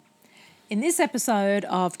In this episode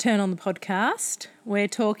of Turn On the Podcast, we're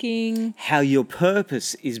talking how your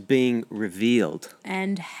purpose is being revealed.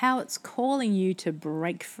 and how it's calling you to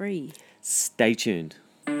break free. Stay tuned.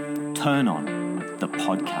 Turn On the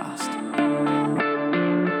Podcast.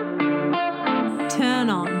 Turn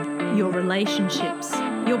on your relationships,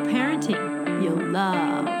 your parenting, your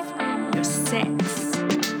love, your sex.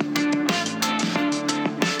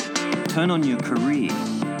 Turn on your career,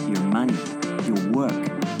 your money, your work,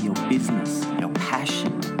 your business, your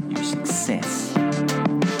passion, your success.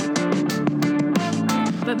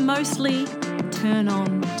 But mostly, turn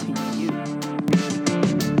on to you.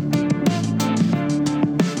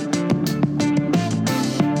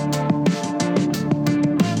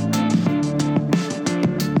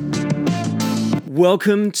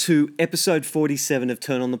 Welcome to episode 47 of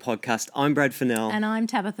Turn On the Podcast. I'm Brad Fennell. And I'm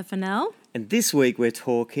Tabitha Fennell. And this week we're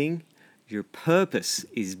talking your purpose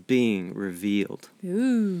is being revealed.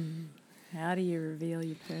 Ooh, how do you reveal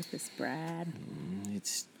your purpose, Brad?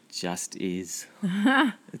 It just is.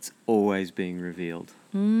 It's always being revealed.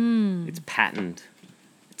 It's patterned.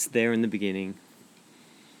 It's there in the beginning.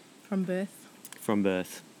 From birth. From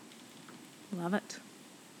birth. Love it.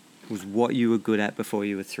 It was what you were good at before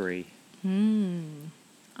you were 3.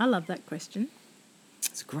 I love that question.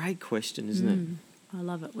 It's a great question, isn't it? I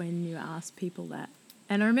love it when you ask people that.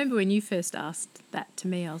 And I remember when you first asked that to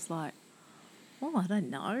me, I was like, well, I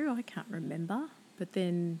don't know. I can't remember. But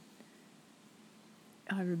then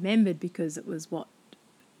I remembered because it was what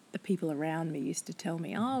the people around me used to tell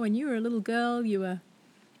me. Oh, when you were a little girl, you were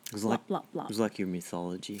It was blah, like blah, blah. It was like your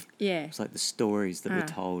mythology. Yeah. It's like the stories that were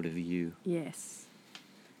told of you. Yes.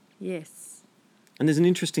 Yes. And there's an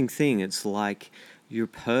interesting thing. It's like your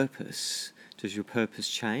purpose. Does your purpose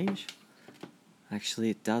change?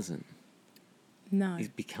 Actually, it doesn't. No.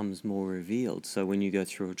 It becomes more revealed. So when you go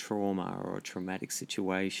through a trauma or a traumatic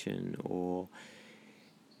situation, or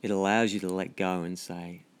it allows you to let go and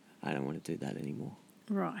say, I don't want to do that anymore.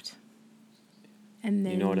 Right. And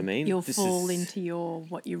then You know what I mean? You'll This fall is- into your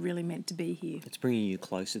what you're really meant to be here. It's bringing you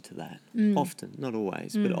closer to that. Often, not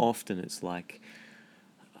always, but often it's like,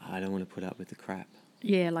 I don't want to put up with the crap.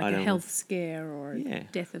 Yeah, I like a don't health want- scare or Yeah. a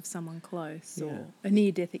death of someone close Yeah. or a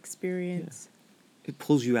near-death experience. It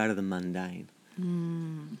pulls you out of the mundane.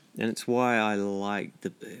 And it's why I like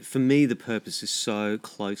for me, the purpose is so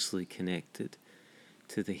closely connected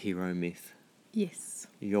to the hero myth, Yes.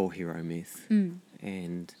 your hero myth.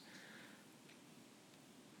 And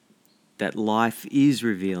that life is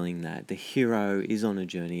revealing that. The hero is on a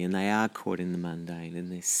journey and they are caught in the mundane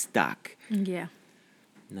and they're stuck Yeah.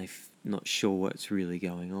 and they're not sure what's really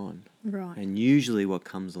going on. Right. And usually what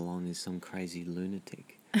comes along is some crazy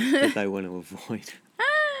lunatic that they want to avoid.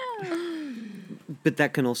 But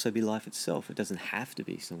that can also be life itself. It doesn't have to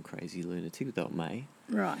be some crazy lunatic, though it may.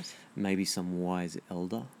 Right. Maybe some wise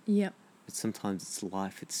elder. Yep. But sometimes it's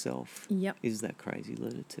life itself. Yep. Is that crazy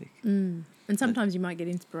lunatic. And sometimes you might get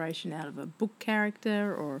inspiration out of a book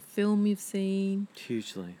character or a film you've seen.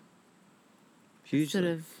 Hugely. Hugely. Sort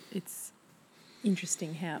of, it's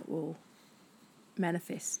interesting how it will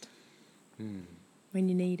manifest when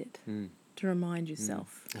you need it to remind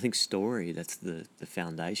yourself. I think story, that's the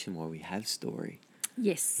foundation why we have story.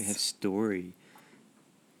 Yes. We have story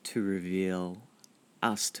to reveal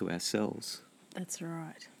us to ourselves. That's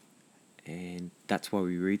right. And that's why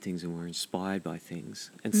we read things and we're inspired by things.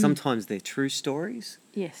 And sometimes they're true stories,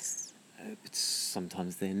 Yes. but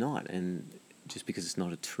sometimes they're not. And just because it's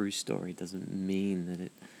not a true story doesn't mean that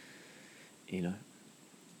it,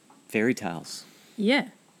 fairy tales, Yeah.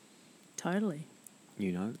 Totally.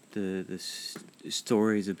 the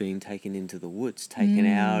stories are being taken into the woods, taken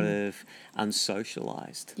out of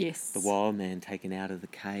unsocialized. Yes. The wild man taken out of the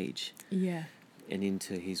cage Yeah. and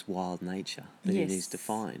into his wild nature that Yes. he needs to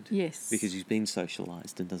find. Yes. Because he's been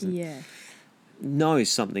socialized and doesn't Yeah. know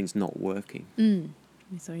something's not working.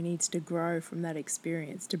 So he needs to grow from that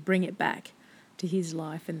experience to bring it back to his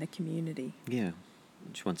life and the community. Yeah.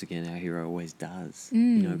 Which once again our hero always does.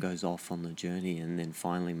 Goes off on the journey and then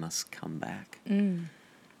finally must come back.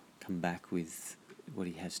 Come back with what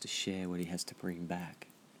he has to share, what he has to bring back.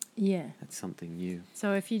 Yeah. That's something new.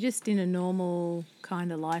 So if you're just in a normal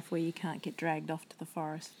kind of life where you can't get dragged off to the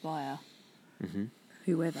forest by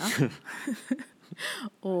whoever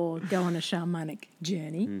or go on a shamanic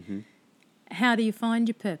journey, how do you find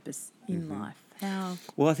your purpose in life? How?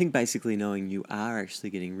 Well, I think basically knowing you are actually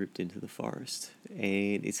getting ripped into the forest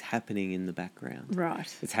and it's happening in the background.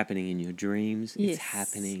 Right. It's happening in your dreams. Yes. It's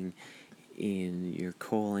happening in your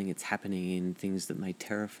calling. It's happening in things that may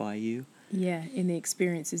terrify you. Yeah, in the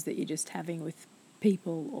experiences that you're just having with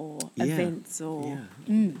people or Yeah. events or...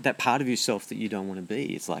 That part of yourself that you don't want to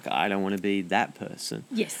be. It's like, I don't want to be that person.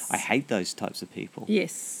 Yes. I hate those types of people.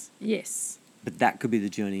 Yes, yes. But that could be the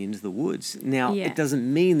journey into the woods. Now, Yeah. it doesn't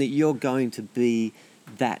mean that you're going to be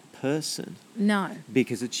that person, No.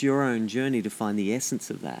 because it's your own journey to find the essence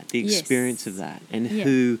of that, the Yes. experience of that, and Yeah.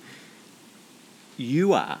 who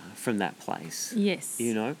you are from that place. Yes.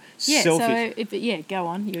 You know? Yeah, Selfish. so, go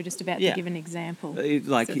on. You were just about Yeah. to give an example.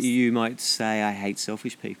 Like So you might say, I hate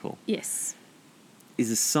selfish people. Yes.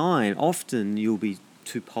 Is a sign. Often you'll be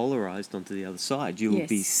too polarized onto the other side. You'll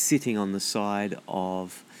be Yes. sitting on the side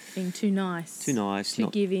of Being too nice. too nice, Too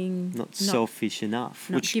not giving. not selfish enough,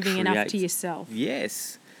 Not which giving enough to creates- yourself.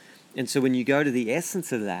 Yes. And so when you go to the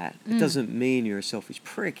essence of that, it doesn't mean you're a selfish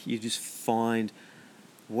prick. You just find,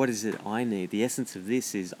 what is it I need? The essence of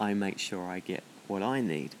this is I make sure I get what I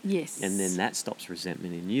need. Yes. And then that stops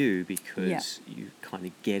resentment in you because you're kind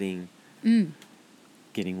of getting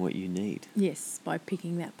what you need. Yes, by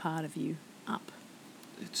picking that part of you up.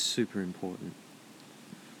 It's super important.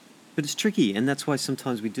 But it's tricky, and that's why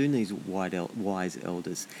sometimes we do need wise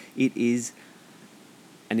elders. It is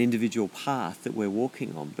an individual path that we're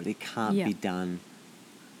walking on, but it can't Yeah. be done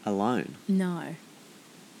alone, No.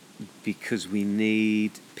 because we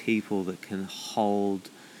need people that can hold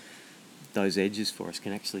those edges for us,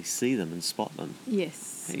 can actually see them and spot them.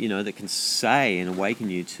 Yes. You know, that can say and awaken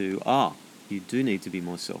you to, you do need to be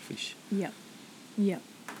more selfish, Yep. Yep.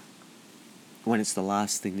 when it's the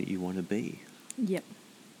last thing that you want to be. Yep.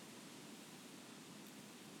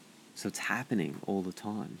 So it's happening all the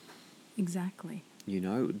time. Exactly. You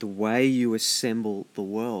know, the way you assemble the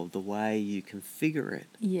world, the way you configure it,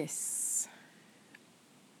 Yes.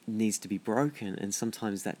 needs to be broken, and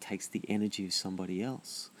sometimes that takes the energy of somebody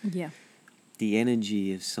else. Yeah. The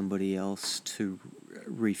energy of somebody else to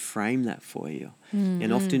reframe that for you.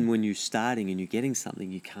 And often when you're starting and you're getting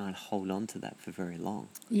something, you can't hold on to that for very long.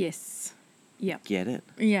 Yes. Yep. Get it?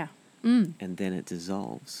 Yeah. And then it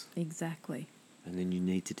dissolves. Exactly. And then you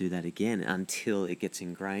need to do that again until it gets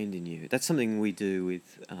ingrained in you. That's something we do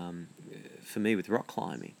with, for me, with rock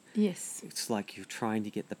climbing. Yes. It's like you're trying to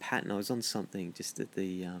get the pattern. I was on something just at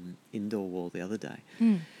the indoor wall the other day.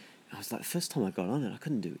 I was like, first time I got on it, I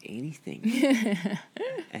couldn't do anything.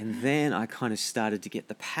 And then I kind of started to get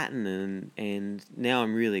the pattern, and now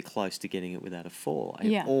I'm really close to getting it without a fall.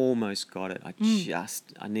 I almost got it.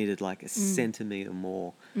 I needed like a centimetre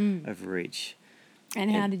more of reach. And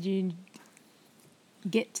how did you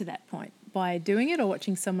get to that point? By doing it or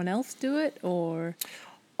watching someone else do it, or...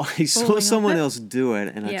 I saw falling off someone it? else do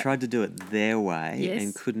it, and I Yep. tried to do it their way Yes.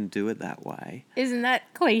 and couldn't do it that way. Isn't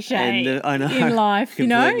that cliche And, I know, in life? You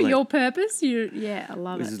know, completely. your purpose. I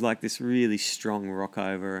love It it. was like this really strong rock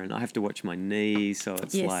over, and I have to watch my knee, so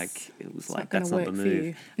it's Yes. like it was It's like not gonna that's not the work for move.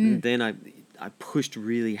 you. And then I pushed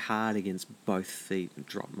really hard against both feet and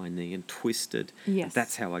dropped my knee and twisted. Yes.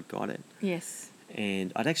 That's how I got it. Yes.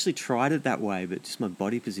 And I'd actually tried it that way, but just my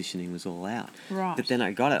body positioning was all out. Right. But then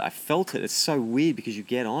I got it. I felt it. It's so weird because you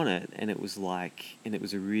get on it, and it was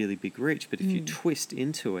a really big reach. But if you twist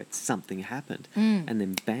into it, something happened, and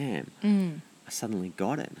then bam, I suddenly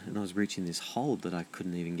got it, and I was reaching this hold that I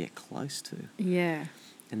couldn't even get close to. Yeah.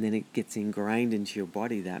 And then it gets ingrained into your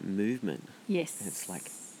body, that movement. Yes. And it's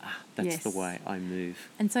like, that's the Yes. way I move.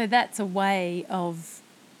 And so that's a way of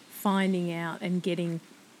finding out and getting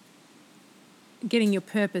your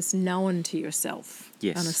purpose known to yourself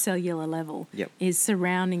Yes. on a cellular level. Yep. Is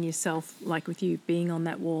surrounding yourself, like with you being on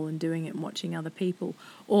that wall and doing it and watching other people,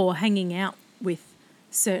 or hanging out with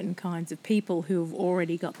certain kinds of people who have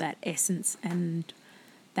already got that essence and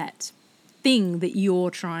that thing that you're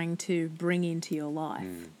trying to bring into your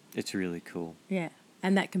life. It's really cool. Yeah.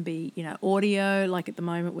 And that can be, audio, like at the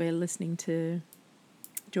moment we're listening to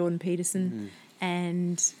Jordan Peterson,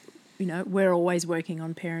 and, we're always working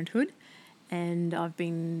on parenthood. And I've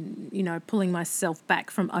been, pulling myself back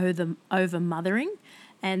from over mothering.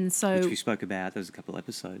 And so... Which we spoke about. There was a couple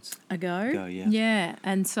episodes ago, yeah. Yeah.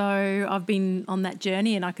 And so I've been on that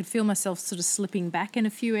journey, and I could feel myself sort of slipping back in a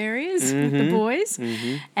few areas with the boys.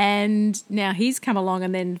 And now he's come along,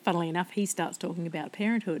 and then, funnily enough, he starts talking about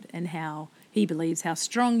parenthood and how he believes how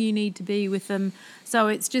strong you need to be with them. So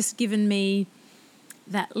it's just given me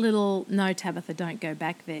that little, no, Tabitha, don't go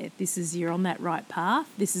back there. You're on that right path.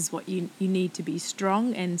 This is what you need to be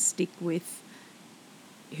strong and stick with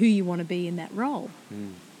who you want to be in that role.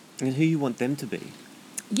 And who you want them to be.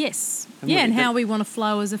 Yes. And And how we want to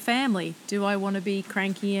flow as a family. Do I want to be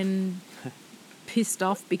cranky and pissed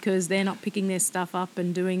off because they're not picking their stuff up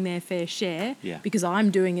and doing their fair share? Yeah. Because I'm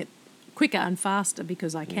doing it quicker and faster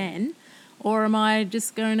because I can? Or am I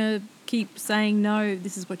just going to keep saying, no,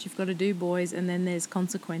 this is what you've got to do, boys, and then there's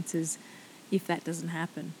consequences if that doesn't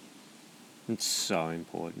happen. It's so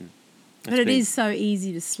important. But it is so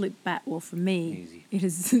easy to slip back. Well, for me,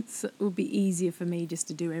 it will be easier for me just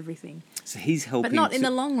to do everything. So he's helping, but not in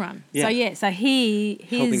the long run. Yeah. So he's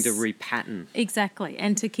helping to repattern. Exactly,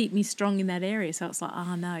 and to keep me strong in that area. So it's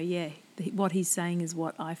like, what he's saying is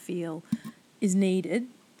what I feel is needed.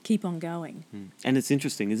 Keep on going. And it's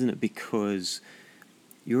interesting, isn't it? Because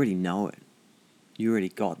you already know it. You already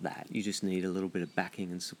got that. You just need a little bit of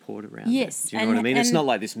backing and support around it. Yes. Do you know what I mean? It's not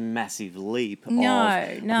like this massive leap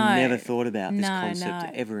I've never thought about this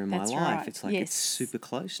concept ever in my life. Right. It's like it's super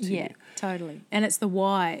close to you. Yeah, totally. And it's the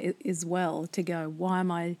why as well, to go, why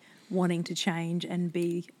am I wanting to change and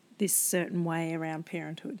be this certain way around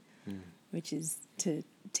parenthood, which is to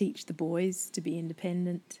teach the boys to be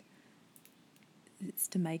independent. It's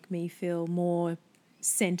to make me feel more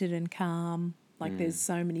centered and calm. Like there's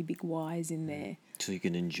so many big whys in there. So you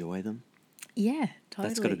can enjoy them? Yeah, totally.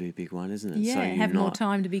 That's got to be a big one, isn't it? Yeah, so have more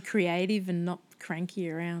time to be creative and not cranky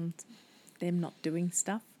around them not doing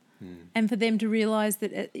stuff. And for them to realise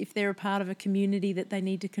that if they're a part of a community that they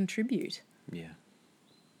need to contribute. Yeah.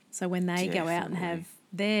 So when they go out and have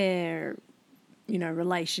their,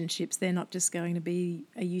 relationships, they're not just going to be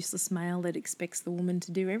a useless male that expects the woman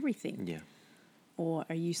to do everything. Yeah. Or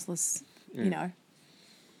a useless,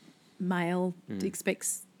 male that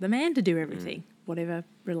expects the man to do everything, whatever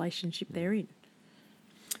relationship they're in.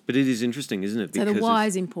 But it is interesting, isn't it? So the why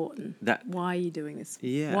is important. Why are you doing this?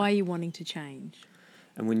 Yeah. Why are you wanting to change?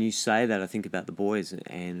 And when you say that, I think about the boys,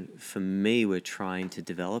 and for me, we're trying to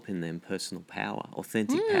develop in them personal power,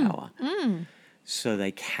 authentic power, so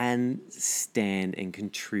they can stand and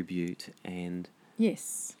contribute and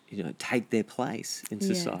yes, take their place in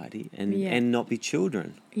society and not be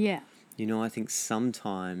children. Yeah. I think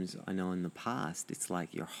sometimes, I know in the past, it's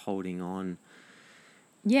like you're holding on.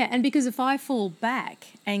 Yeah, and because if I fall back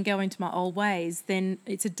and go into my old ways, then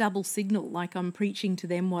it's a double signal, like I'm preaching to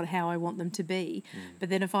them how I want them to be. But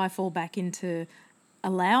then if I fall back into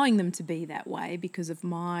allowing them to be that way because of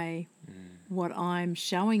what I'm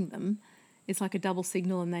showing them, it's like a double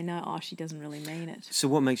signal and they know, she doesn't really mean it. So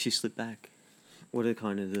what makes you slip back? What are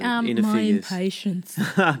kind of the inner my figures? impatience.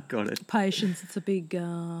 Got it. Patience, it's a big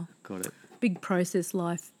Got it. big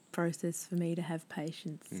life process for me to have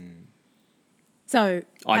patience. So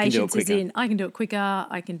I can do it patience is quicker. I can do it quicker,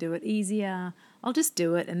 I can do it easier. I'll just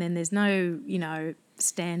do it, and then there's no,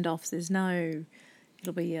 standoffs.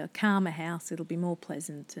 It'll be a calmer house. It'll be more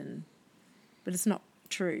pleasant, but it's not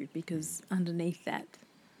true because underneath that,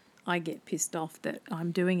 I get pissed off that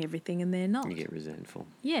I'm doing everything and they're not. You get resentful.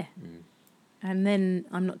 Yeah, and then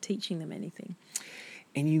I'm not teaching them anything.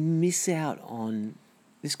 And you miss out on,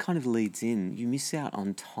 this kind of leads in, you miss out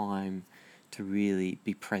on time to really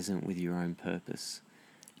be present with your own purpose.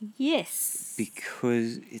 Yes.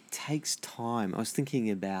 Because it takes time. I was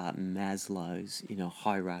thinking about Maslow's,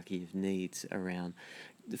 hierarchy of needs around.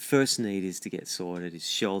 The first need is to get sorted, is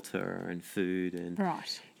shelter and food. And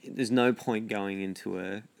right. There's no point going into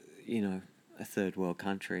a third world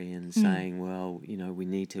country and saying, well, we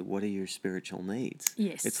need to, what are your spiritual needs?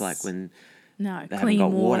 Yes. It's like when they haven't clean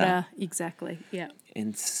got water. Exactly, yeah.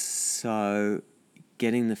 And so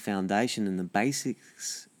getting the foundation and the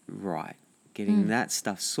basics right, getting that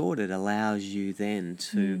stuff sorted allows you then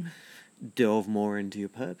to delve more into your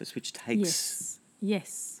purpose, which takes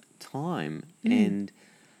time and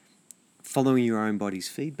following your own body's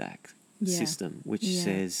feedback system, which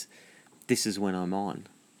says, this is when I'm on.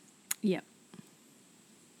 Yep.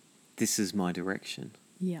 This is my direction.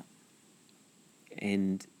 Yep.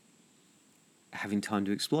 And having time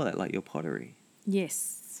to explore that, like your pottery.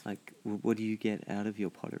 Yes. Like, what do you get out of your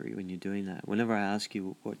pottery when you're doing that? Whenever I ask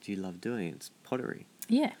you, what do you love doing? It's pottery.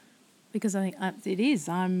 Yeah, because I think it is.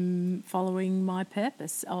 I'm following my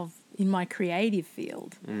purpose in my creative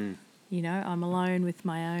field. I'm alone with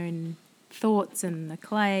my own thoughts and the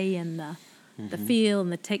clay and the feel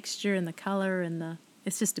and the texture and the colour and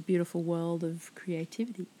it's just a beautiful world of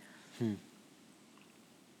creativity,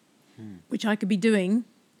 which I could be doing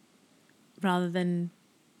rather than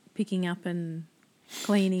picking up and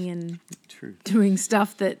cleaning and doing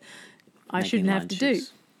stuff that I shouldn't have to do.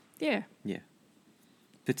 Yeah. Yeah.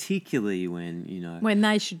 Particularly when, when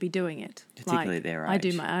they should be doing it. Particularly at their age. I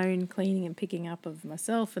do my own cleaning and picking up of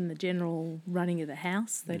myself and the general running of the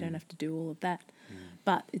house. They don't have to do all of that.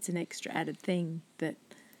 But it's an extra added thing that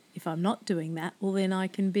if I'm not doing that, well, then I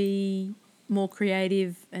can be more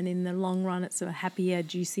creative and in the long run it's a happier,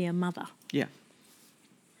 juicier mother. Yeah.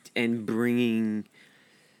 And bringing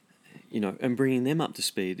them up to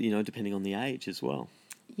speed, depending on the age as well.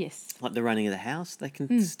 Yes. Like the running of the house, they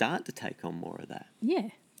can start to take on more of that. Yeah,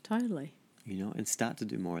 totally. You know, and start to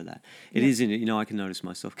do more of that. It Yeah. is, you know, I can notice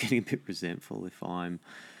myself getting a bit resentful if I'm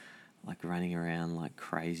like running around like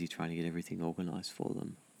crazy trying to get everything organised for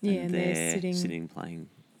them. Yeah, and they're sitting playing.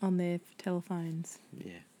 on their telephones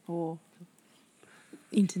Yeah. or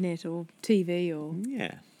internet or TV or...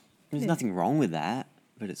 Yeah. There's Yeah. nothing wrong with that,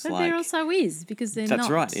 but it's But like... there also is, because they're That's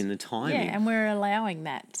not. right, in the timing. Yeah, and we're allowing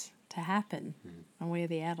that to happen, and we're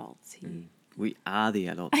the adults here. We are the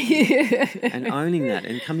adults. And owning that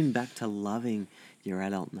and coming back to loving your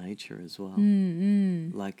adult nature as well.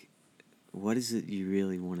 Like, what is it you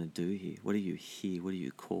really want to do here? What are you here? What are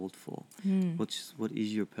you called for? What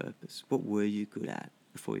is your purpose? What were you good at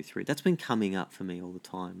before you're 3? That's been coming up for me all the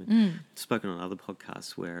time. And I've spoken on other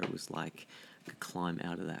podcasts where it was like, I could climb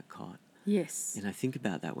out of that cot. Yes. And I think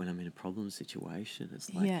about that when I'm in a problem situation.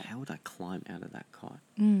 It's like, Yeah. how would I climb out of that cot?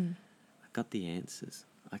 I got the answers.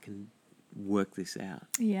 I can work this out.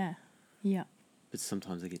 Yeah. Yeah. But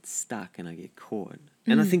sometimes I get stuck and I get caught.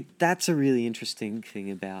 And I think that's a really interesting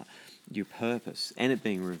thing about your purpose and it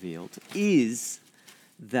being revealed is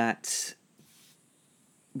that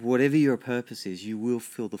whatever your purpose is, you will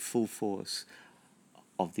feel the full force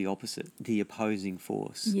of the opposite, the opposing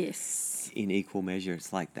force. Yes. In equal measure.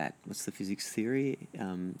 It's like that. What's the physics theory?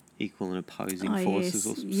 Equal and opposing Oh, forces yes.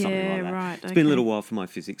 or something Yeah, like that. right, It's been a okay. little while for my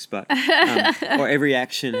physics, but or every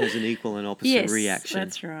action has an equal and opposite Yes, reaction.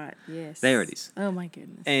 that's right. Yes. There it is. Oh, my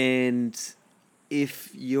goodness. And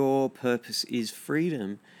if your purpose is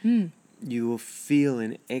freedom, you will feel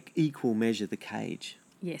in equal measure the cage.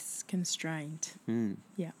 Yes, constrained.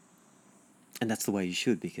 Yeah. And that's the way you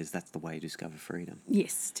should, because that's the way you discover freedom.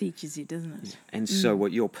 Yes, teaches you, doesn't it? And so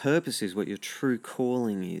what your purpose is, what your true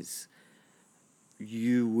calling is,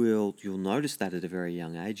 you'll notice that at a very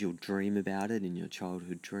young age. You'll dream about it in your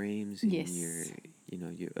childhood dreams, in Yes.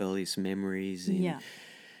 your earliest memories, in Yeah.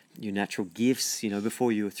 your natural gifts,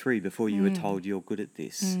 before you were 3, before you were told you're good at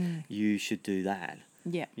this, you should do that.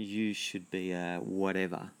 Yeah. You should be a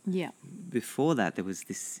whatever. Yeah. Before that, there was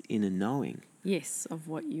this inner knowing. Yes, of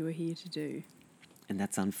what you were here to do. And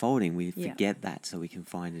that's unfolding. We Yeah. forget that so we can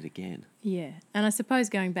find it again. Yeah. And I suppose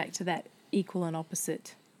going back to that equal and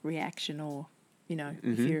opposite reaction, or,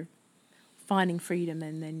 if you're finding freedom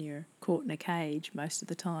and then you're caught in a cage most of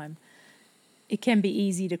the time, it can be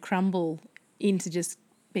easy to crumble into just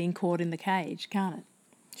being caught in the cage, can't it?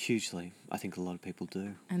 Hugely. I think a lot of people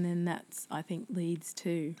do. And then that's, I think, leads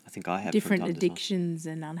to I think I have different from time to time. addictions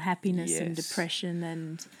and unhappiness and Yes. depression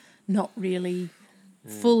and not really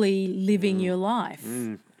fully living your life.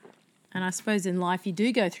 And I suppose in life you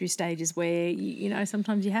do go through stages where,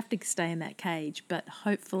 sometimes you have to stay in that cage, but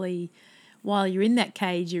hopefully while you're in that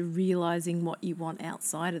cage, you're realising what you want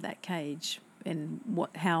outside of that cage and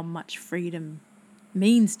how much freedom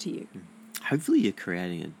means to you. Hopefully you're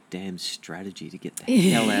creating a damn strategy to get the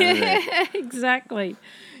hell out of there. Exactly.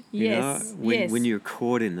 Yes. When you're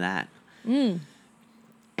caught in that. And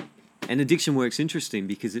addiction work's interesting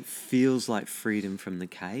because it feels like freedom from the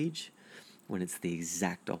cage when it's the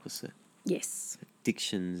exact opposite. Yes.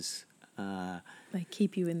 Addictions, They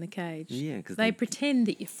keep you in the cage. Yeah, 'cause they they- pretend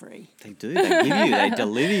that you're free. they do. They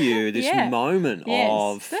deliver you this Yeah. moment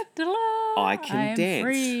of, Da-da-da, I can am dance.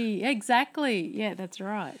 Free. Exactly. Yeah, that's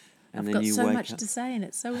right. And I've then got you so wake much up- to say, and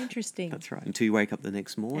it's so interesting. That's right. Until you wake up the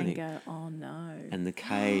next morning. And go, oh no. And the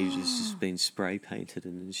cage has just been spray painted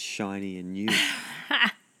and is shiny and new.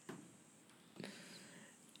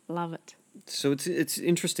 Love it. So it's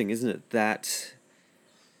interesting, isn't it? That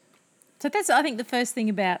So that's, I think, the first thing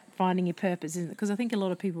about finding your purpose, isn't it? Because I think a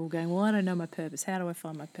lot of people are going, well, I don't know my purpose. How do I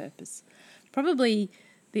find my purpose? Probably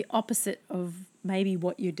the opposite of maybe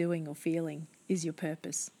what you're doing or feeling is your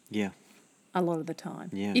purpose yeah, a lot of the time.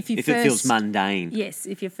 yeah. If it feels mundane. Yes,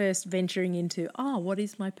 if you're first venturing into, what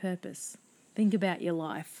is my purpose? Think about your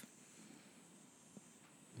life.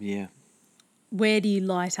 Yeah. Where do you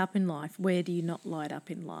light up in life? Where do you not light up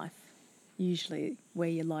in life? Usually where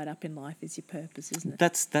you light up in life is your purpose, isn't it?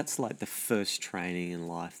 That's like the first training in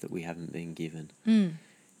life that we haven't been given.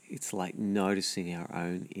 It's like noticing our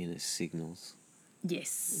own inner signals.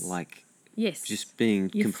 Yes. Like Yes. just being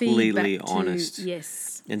Your completely feedback to- honest.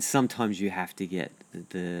 yes. And sometimes you have to get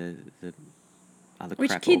the other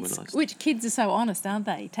crap organised. Which kids are so honest, aren't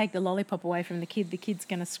they? Take the lollipop away from the kid's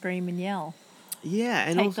going to scream and yell. Yeah,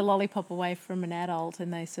 and Take also, the lollipop away from an adult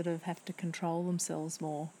and they sort of have to control themselves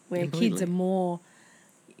more. Where kids Completely. are more,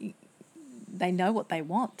 they know what they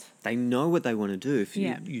want. they know what they want to do. If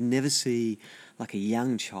Yeah. you never see like a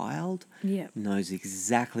young child Yeah. knows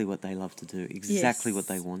exactly what they love to do, exactly what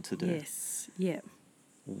they want to do. Yes. Yeah.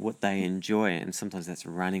 what they enjoy, and sometimes that's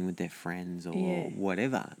running with their friends or Yeah.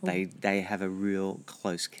 whatever. They have a real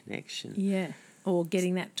close connection. Yeah. Or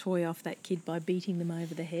getting that toy off that kid by beating them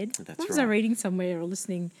over the head. That's What was I right. reading somewhere or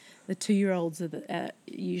listening? The 2-year-olds are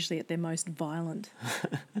usually at their most violent.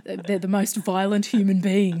 They're the most violent human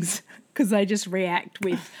beings because they just react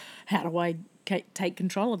with, how do I take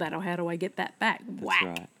control of that, or how do I get that back? That's Whack.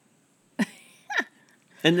 right.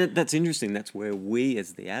 And that's interesting. That's where we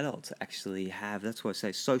as the adults actually have. That's why I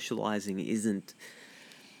say socializing isn't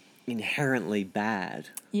inherently bad.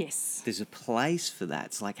 Yes. There's a place for that.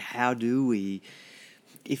 It's like, how do we,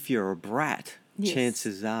 if you're a brat, Yes.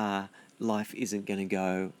 chances are life isn't going to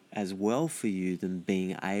go as well for you than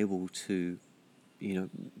being able to,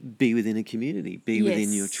 be within a community, be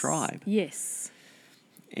within your tribe. Yes.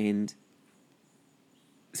 And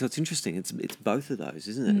so it's interesting. It's both of those,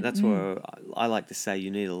 isn't it? That's why I like to say you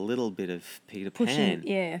need a little bit of Peter Pan.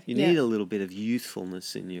 Yeah. You need a little bit of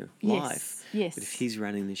youthfulness in your life. Yes. But if he's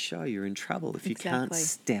running the show, you're in trouble. If you can't Exactly.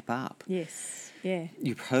 step up, Yes. Yeah.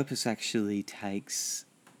 your purpose actually takes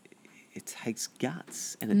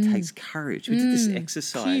guts and it takes courage. We did this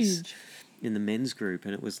exercise Huge. in the men's group,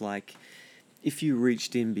 and it was like, if you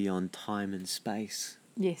reached in beyond time and space,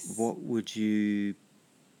 Yes. what would you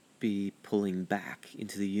be pulling back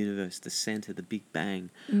into the universe, the center, the Big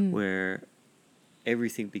Bang, where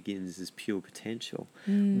everything begins as pure potential?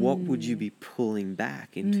 What would you be pulling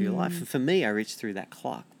back into your life? And for me, I reached through that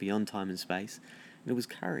clock beyond time and space, and it was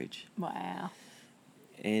courage. Wow.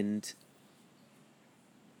 And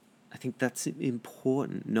I think that's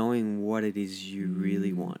important, knowing what it is you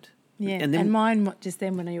really want. Yeah. And then, mine, just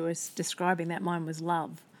then when you was describing that, mine was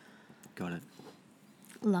love. got it.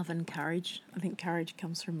 Love and courage. I think courage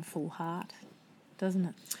comes from a full heart, doesn't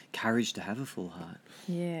it? Courage to have a full heart.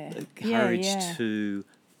 Yeah. Courage yeah. to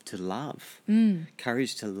love.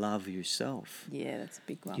 Courage to love yourself. Yeah, that's a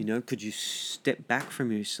big one. Could you step back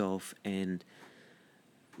from yourself and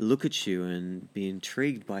look at you and be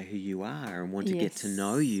intrigued by who you are and want to get to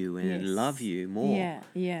know you and love you more?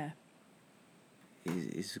 Yeah.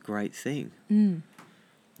 Is a great thing.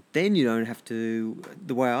 Then you don't have to,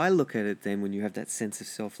 the way I look at it then, when you have that sense of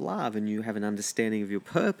self-love and you have an understanding of your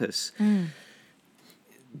purpose,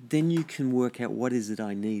 then you can work out, what is it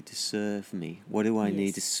I need to serve me? What do I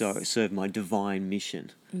need to serve my divine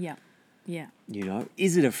mission? Yeah.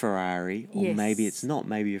 Is it a Ferrari? Or maybe Yes. it's not.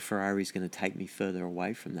 Maybe a Ferrari is going to take me further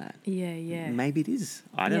away from that. Yeah. Maybe it is.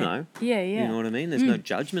 I don't know. Yeah. You know what I mean? There's no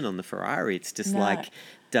judgment on the Ferrari. It's just No. like,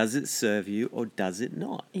 does it serve you or does it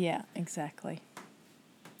not? Yeah, exactly.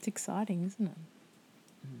 It's exciting, isn't it?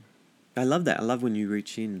 I love that. I love when you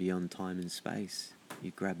reach in beyond time and space.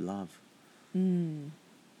 You grab love.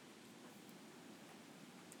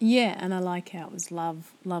 Yeah, and I like how it was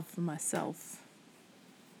love for myself.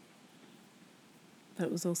 But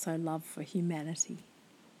it was also love for humanity.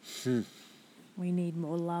 We need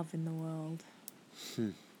more love in the world.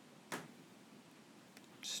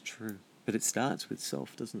 It's true. But it starts with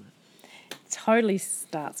self, doesn't it? Totally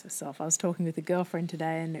starts with self. I was talking with a girlfriend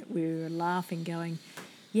today and we were laughing, going,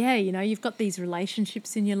 yeah, you've got these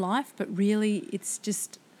relationships in your life, but really it's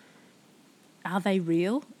just, are they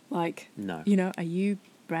real? Like, No. Are you,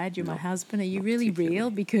 Brad, you're my Not- husband, are you not really particularly. real?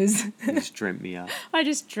 Because You just dreamt me up. I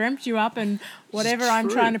just dreamt you up, and whatever I'm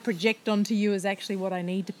true. trying to project onto you is actually what I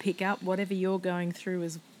need to pick up. Whatever you're going through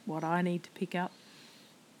is what I need to pick up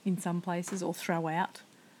in some places or throw out.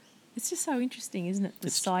 It's just so interesting, isn't it? The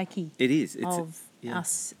psyche It is. It's of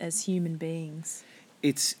us as human beings.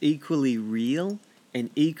 It's equally real and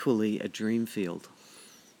equally a dream field.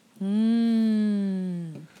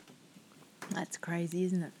 That's crazy,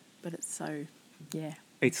 isn't it? But it's so, yeah.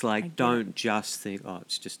 It's I like, get don't just think, oh,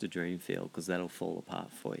 it's just a dream field, because that'll fall apart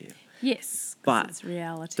for you. Yes, 'cause But it's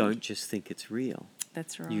reality. don't just think it's real.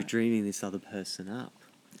 That's right. You're dreaming this other person up.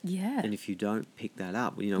 Yeah. And if you don't pick that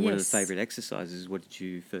up, one of the Yes. favourite exercises is, what did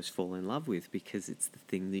you first fall in love with? Because it's the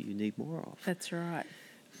thing that you need more of. That's right.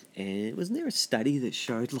 And wasn't there a study that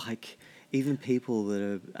showed, like, even people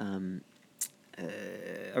that are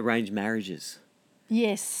arranged marriages,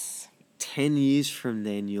 Yes. 10 years from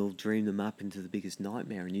then, you'll dream them up into the biggest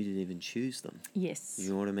nightmare and you didn't even choose them. Yes.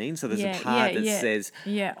 You know what I mean? So there's Yeah, a part yeah, that yeah, says,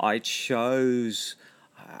 yeah. I chose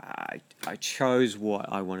what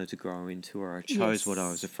I wanted to grow into, or I chose what I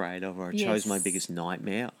was afraid of, or I chose my Yes. biggest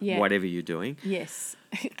nightmare, Yeah. whatever you're doing. Yes.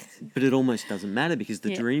 But it almost doesn't matter, because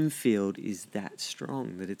the Yeah. dream field is that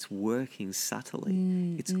strong that it's working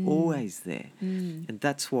subtly. It's always there. And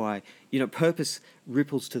that's why, purpose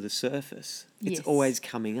ripples to the surface. It's Yes. always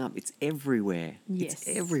coming up. It's everywhere. Yes. It's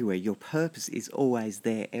everywhere. Your purpose is always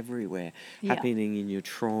there, everywhere. Yeah. Happening in your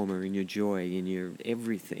trauma, in your joy, in your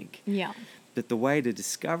everything. Yeah. But the way to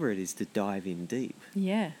discover it is to dive in deep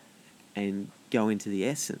Yeah. and go into the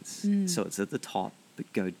essence. Mm. So it's at the top,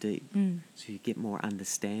 but go deep. Mm. So you get more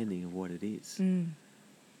understanding of what it is. Mm.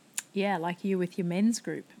 Yeah, like you with your men's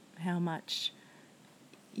group, how much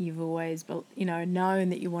you've always, known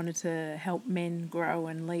that you wanted to help men grow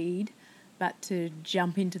and lead, but to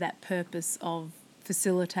jump into that purpose of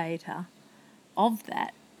facilitator of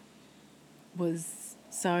that was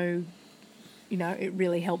so, it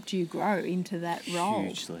really helped you grow into that role.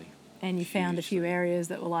 Hugely. And you found a few Hugely. areas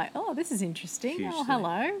that were like, oh, this is interesting. Oh, Hugely.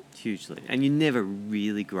 hello. Hugely. And you never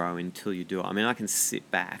really grow until you do it. I mean, I can sit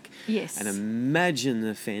back Yes. and imagine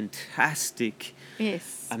the fantastic,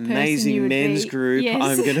 Yes. person you amazing would men's be. group Yes.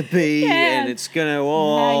 I'm going to be, Yeah. and it's going to,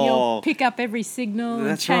 How you'll pick up every signal and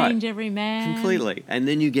That's right. change every man. completely. And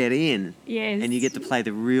then you get in, Yes. and you get to play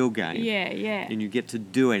the real game. Yeah, yeah. And you get to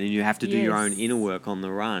do it, and you have to do your own Yes. inner work on the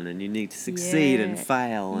run, and you need to succeed and Yeah.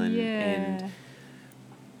 fail, and Yeah.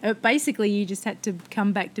 Basically, you just had to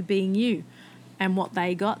come back to being you. And what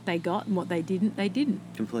they got, and what they didn't.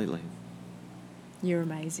 completely. You're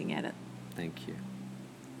amazing at it. Thank you.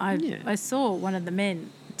 I Yeah. saw one of the men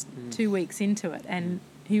 2 weeks into it, and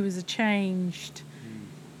he was a changed.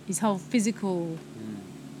 His whole physical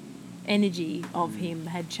energy of him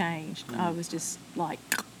had changed. I was just like,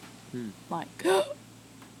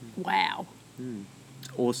 wow,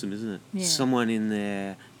 Awesome, isn't it? Yeah. Someone in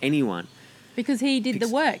there, anyone. because he did the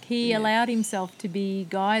Because- work. He yeah. allowed himself to be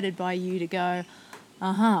guided by you to go,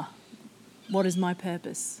 what is my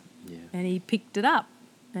purpose? Yeah. And he picked it up,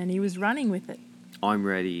 and he was running with it. I'm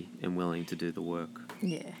ready and willing to do the work.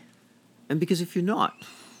 Yeah, And because if you're not,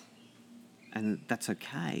 and that's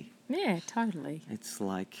okay. yeah, totally. It's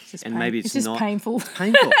like, Just and maybe it's just not painful.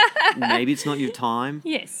 painful. Maybe it's not your time.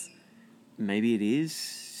 Yes. Maybe it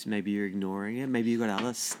is. Maybe you're ignoring it. Maybe you've got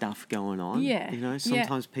other stuff going on. Yeah, You know, yeah.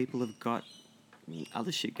 sometimes people have got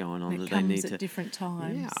other shit going on It that they comes need at to. different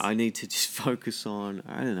times. Yeah, I need to just focus on,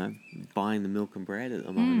 I don't know, buying the milk and bread at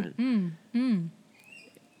the moment.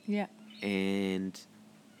 Yeah. And,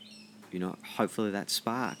 you know, hopefully that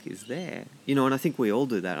spark is there. You know, and I think we all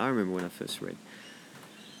do that. I remember when I first read,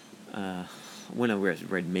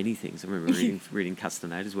 read many things. I remember reading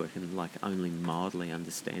Castaneda's work and like only mildly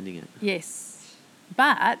understanding it. Yes.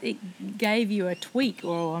 But it gave you a tweak,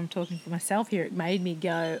 or I'm talking for myself here, it made me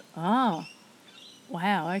go, oh,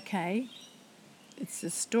 wow, okay. It's a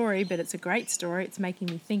story, but it's a great story. It's making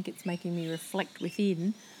me think, it's making me reflect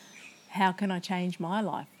within. How can I change my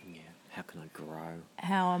life? Yeah. How can I grow?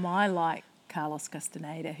 How am I like Carlos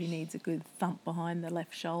Castaneda, who needs a good thump behind the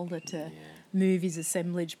left shoulder to move his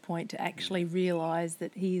assemblage point to actually realise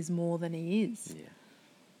that he is more than he is? Yeah.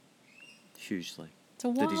 Hugely. It's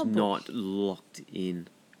a That he's wild book. not locked in.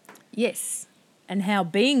 Yes, and how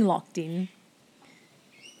being locked in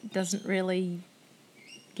doesn't really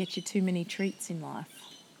get you too many treats in life.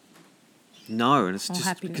 No, and it's Or just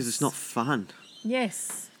happiness. because it's not fun.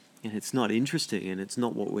 Yes, And it's not interesting, and it's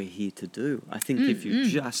not what we're here to do. I think if you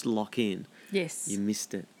just lock in, yes. you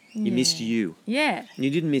missed it. You missed Yeah. you. Yeah, You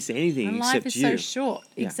didn't miss anything and except life is you. so short.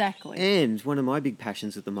 Yeah. Exactly. And one of my big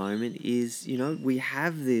passions at the moment is, you know, we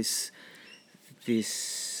have this,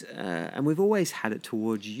 and we've always had it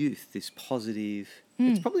towards youth, this positive.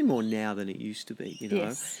 It's probably more now than it used to be, you know.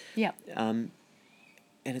 Yes. Yep. And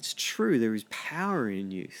it's true, there is power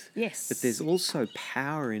in youth. Yes. But there's also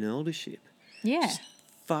power in eldership. Yeah.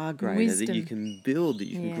 Far greater that you Wisdom. can build, that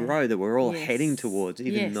you can Yeah. grow, that we're all Yes. heading towards.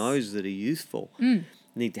 Even Yes. those that are youthful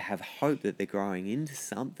need to have hope that they're growing into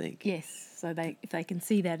something. Yes. So if they can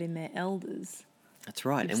see that in their elders. That's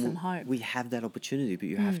right. Gives And them hope. we have that opportunity, but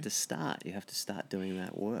you have to start. You have to start doing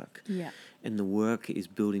that work. Yeah. And the work is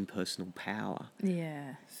building personal power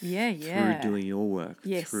Yeah. Yeah. Yeah. through doing your work,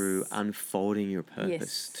 Yes. through unfolding your purpose,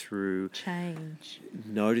 Yes. through Change.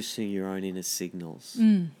 noticing your own inner signals.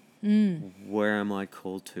 Where am I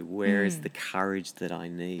called to? Where is the courage that I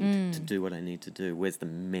need to do what I need to do? Where's the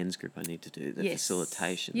men's group I need to do? The Yes.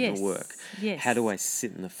 facilitation, Yes. the work. Yes. How do I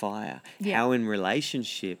sit in the fire? Yeah. How in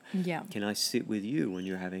relationship Yeah. can I sit with you when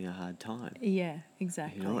you're having a hard time? Yeah.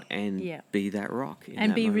 Exactly. You know, and Yeah. be that rock. In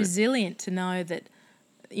And that be moment. resilient to know that,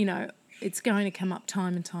 it's going to come up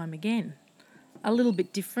time and time again. A little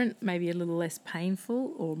bit different, maybe a little less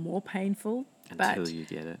painful or more painful, Until but you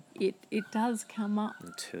get it. it does come up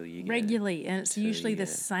Until you get regularly, and it's Until you usually the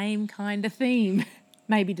get it. same kind of theme,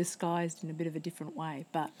 maybe disguised in a bit of a different way,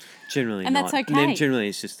 but it. Generally and not. that's And then okay. generally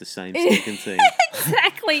it's just the same stinking thing.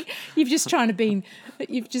 exactly. You've just tried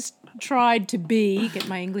to be, get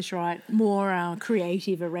my English right, more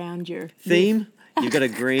creative around your Theme? You've got a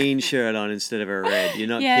green shirt on instead of a red. You're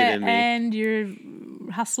not yeah, kidding me. and you're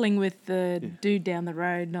hustling with the dude down the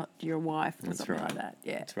road, not your wife or That's something right. like that.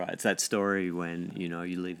 Yeah. That's right. It's that story when, you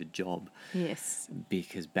leave a job Yes.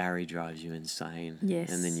 because Barry drives you insane.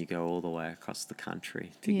 Yes. And then you go all the way across the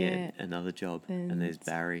country to Yeah. get another job. And there's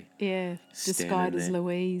Barry. Yeah. Standing Disguised as there.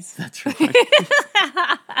 Louise. That's right.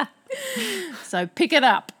 So pick it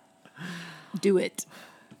up. Do it.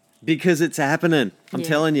 Because it's happening. I'm Yeah.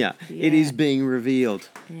 telling you. It Yeah. is being revealed.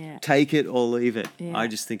 Yeah. Take it or leave it. Yeah. I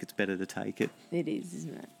just think it's better to take it. It is,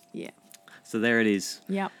 isn't it? Yeah. So there it is.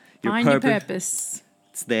 Yep. Your Find your purpose- purpose.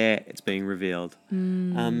 It's there. It's being revealed.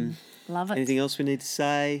 Love it. Anything else we need to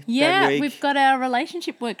say? Yeah, that week? we've got our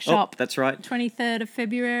relationship Oh, workshop. that's right. 23rd of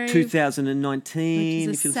February. 2019.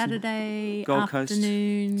 Which is a if you're listening. Saturday Gold Coast.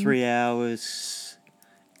 afternoon. 3 hours.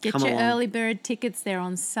 Get Come your along. early bird tickets. They're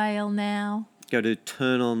on sale now. Go to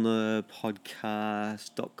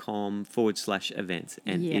turnonthepodcast.com/events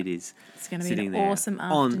and Yeah. it is It's going to be sitting an there awesome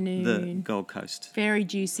on afternoon. the Gold Coast. Very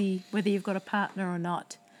juicy, whether you've got a partner or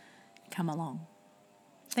not. Come along.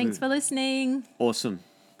 Thanks for listening. Awesome.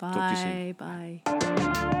 Talk to you soon. Bye.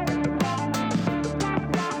 Bye.